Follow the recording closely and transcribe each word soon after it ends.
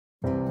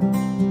Hello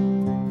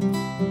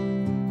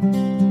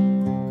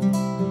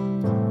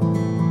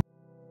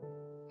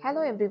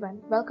everyone,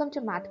 welcome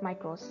to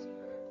mathmicros.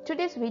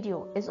 Today's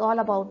video is all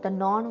about the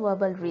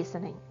non-verbal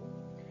reasoning.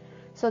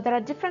 So there are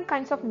different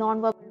kinds of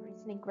non-verbal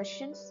reasoning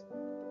questions,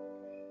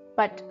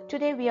 but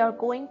today we are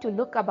going to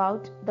look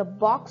about the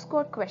box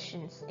code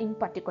questions in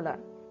particular.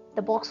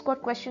 The box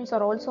code questions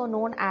are also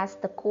known as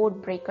the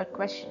code breaker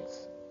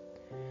questions.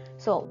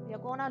 So we are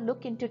going to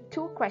look into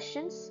two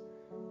questions.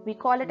 We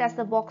call it as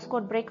the box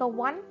code breaker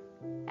 1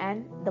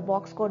 and the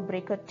box code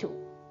breaker 2.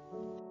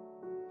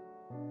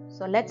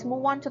 So let's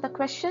move on to the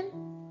question.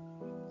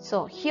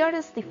 So here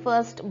is the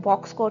first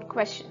box code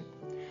question.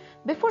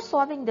 Before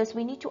solving this,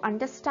 we need to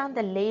understand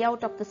the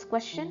layout of this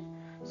question.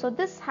 So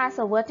this has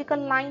a vertical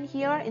line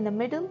here in the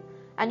middle,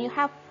 and you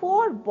have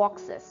four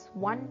boxes,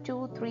 1,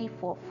 2, 3,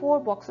 4, four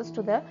boxes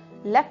to the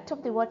left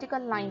of the vertical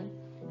line,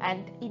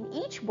 and in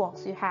each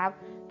box you have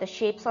the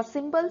shapes or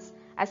symbols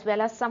as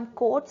well as some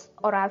codes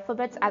or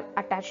alphabets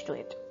attached to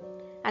it.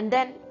 And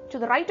then to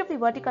the right of the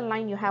vertical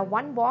line you have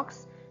one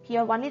box.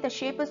 Here only the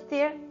shape is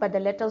there but the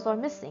letters are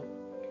missing,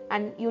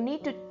 and you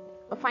need to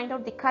find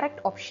out the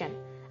correct option,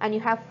 and you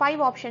have 5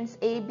 options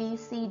A, B,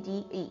 C,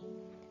 D, E.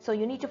 So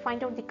you need to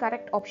find out the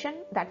correct option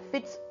that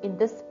fits in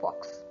this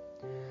box.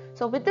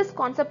 So with this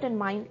concept in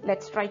mind,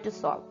 let's try to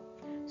solve.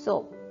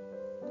 So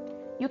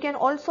you can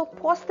also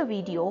pause the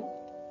video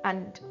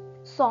and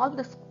solve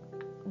this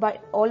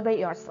all by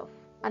yourself,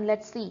 and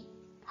let's see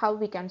how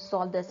we can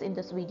solve this in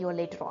this video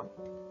later on.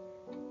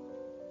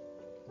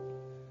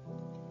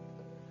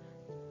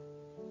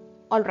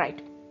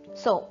 Alright,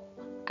 so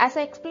as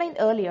I explained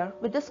earlier,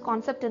 with this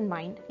concept in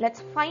mind,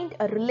 let's find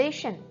a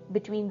relation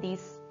between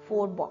these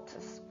four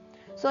boxes.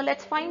 So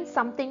let's find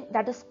something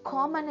that is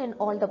common in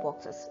all the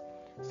boxes.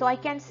 So I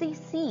can see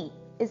C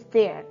is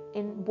there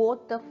in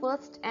both the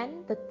first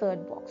and the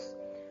third box.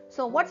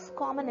 So what's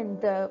common in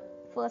the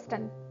first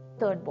and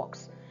third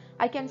box?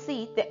 I can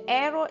see the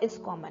arrow is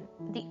common,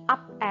 the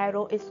up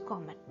arrow is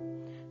common.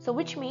 So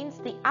which means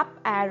the up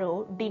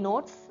arrow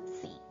denotes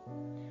C.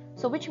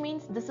 So which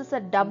means this is a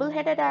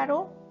double-headed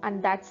arrow,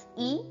 and that's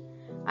E,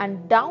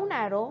 and down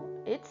arrow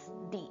it's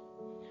D.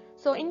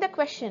 So in the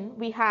question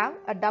we have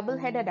a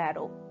double-headed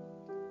arrow.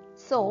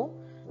 So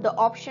the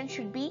option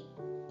should be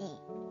E.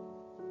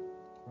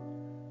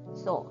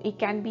 So it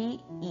can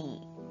be E.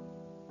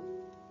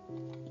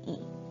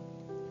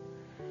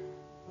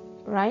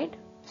 Right?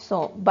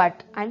 So,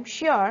 but I'm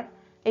sure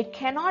it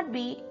cannot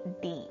be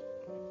D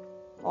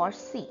or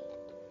C.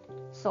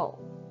 So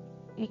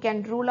you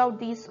can rule out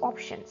these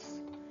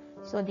options.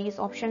 So these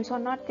options are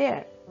not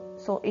there.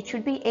 So it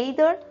should be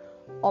either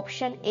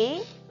option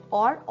A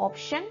or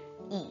option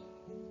E.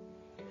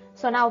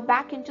 So now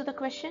back into the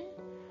question.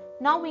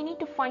 Now we need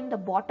to find the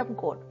bottom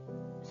code.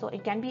 So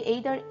it can be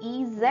either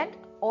EZ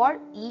or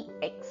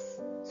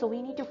EX. So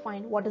we need to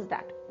find what is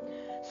that.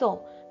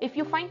 So if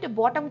you find the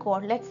bottom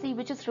code, let's see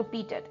which is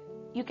repeated.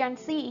 You can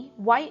see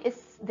Y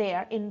is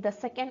there in the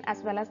second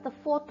as well as the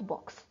fourth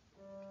box.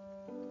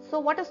 So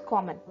what is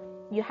common?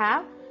 You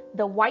have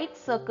the white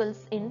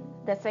circles in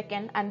the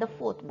second and the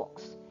fourth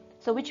box.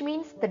 So which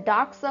means the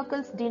dark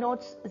circles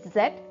denotes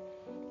Z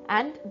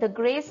and the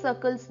gray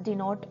circles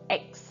denote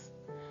X.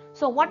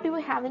 So what do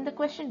we have in the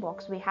question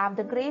box? We have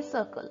the gray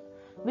circle,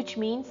 which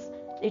means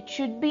it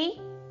should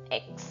be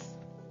X.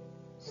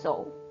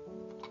 So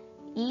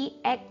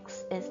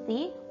EX is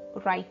the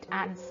right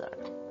answer.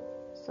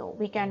 So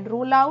we can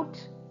rule out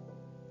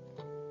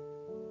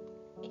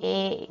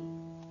A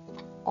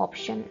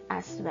option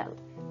as well.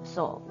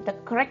 So the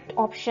correct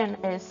option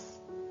is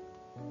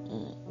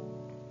E.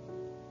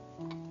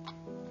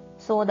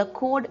 So the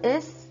code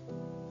is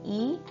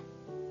E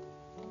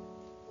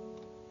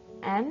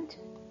and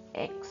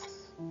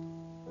X.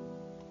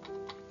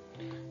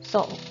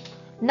 So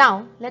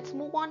now let's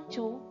move on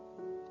to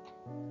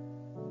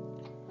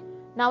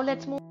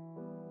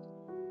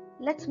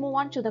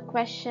the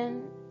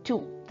question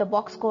 2, the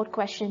box code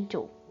question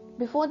 2.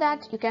 Before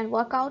that, you can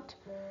work out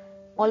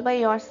all by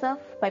yourself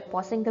by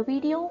pausing the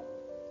video,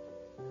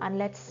 and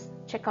let's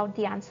check out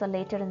the answer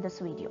later in this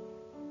video.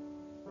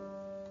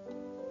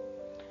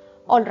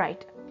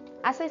 Alright,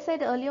 as I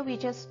said earlier, we're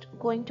just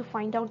going to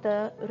find out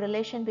the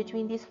relation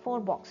between these four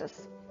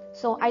boxes.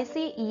 So I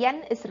see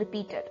N is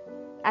repeated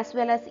as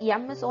well as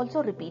M is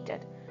also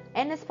repeated.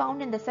 N is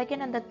found in the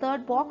second and the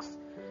third box.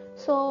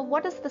 So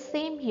what is the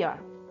same here?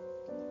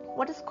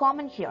 What is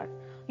common here?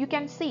 You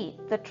can see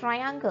the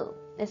triangle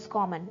is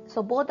common.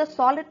 So both the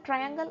solid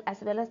triangle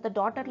as well as the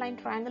dotted line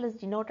triangle is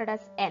denoted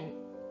as N.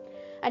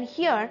 And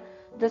here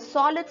the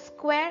solid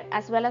square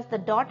as well as the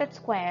dotted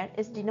square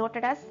is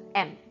denoted as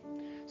M.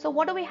 So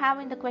what do we have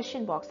in the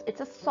question box?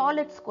 It's a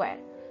solid square.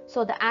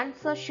 So the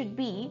answer should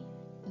be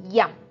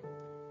M,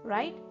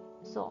 right?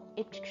 So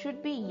it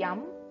should be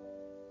M.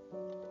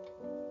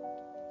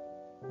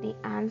 The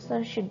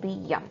answer should be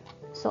M.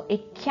 So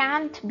it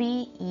can't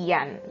be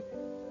N.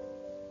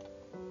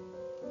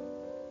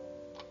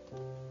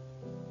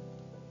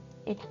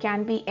 It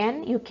can be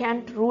N. You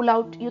can rule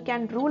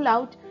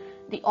out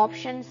the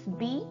options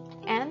B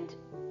and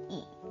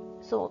E.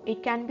 So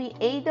it can be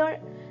either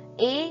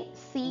A,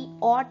 C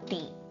or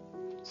D.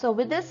 So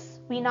with this,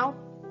 we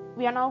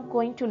are now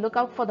going to look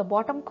out for the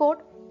bottom code.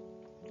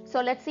 So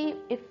let's see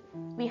if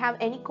we have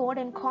any code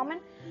in common.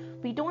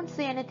 We don't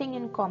see anything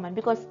in common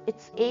because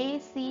it's A,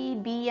 C,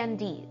 B and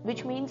D,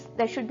 which means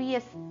there should be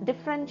a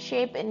different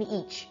shape in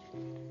each.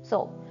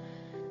 So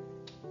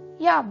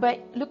yeah,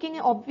 by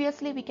looking,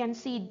 obviously we can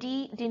see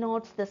D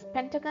denotes this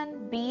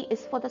pentagon, B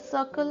is for the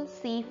circle,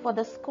 C for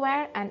the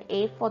square and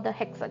A for the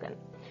hexagon.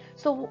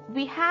 So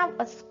we have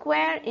a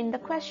square in the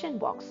question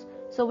box,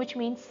 so which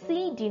means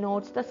C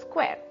denotes the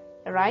square,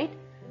 right?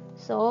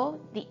 So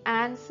the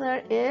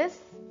answer is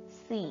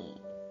C.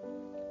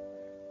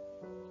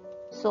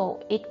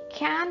 So it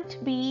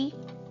can't be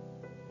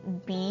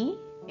B,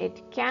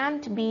 it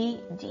can't be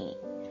D.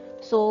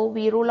 So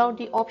we rule out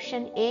the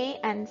option A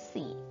and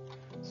C.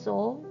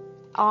 So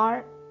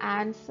our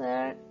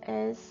answer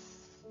is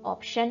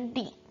option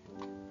D.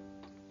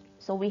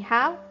 So we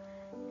have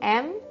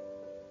M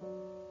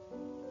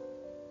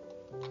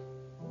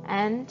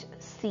and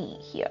C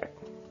here.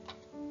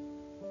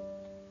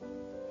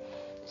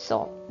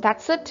 So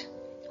that's it.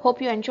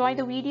 Hope you enjoyed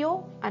the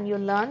video and you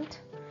learned.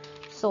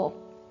 So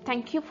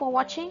thank you for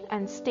watching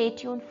and stay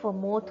tuned for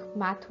more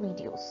math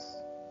videos.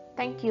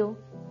 Thank you.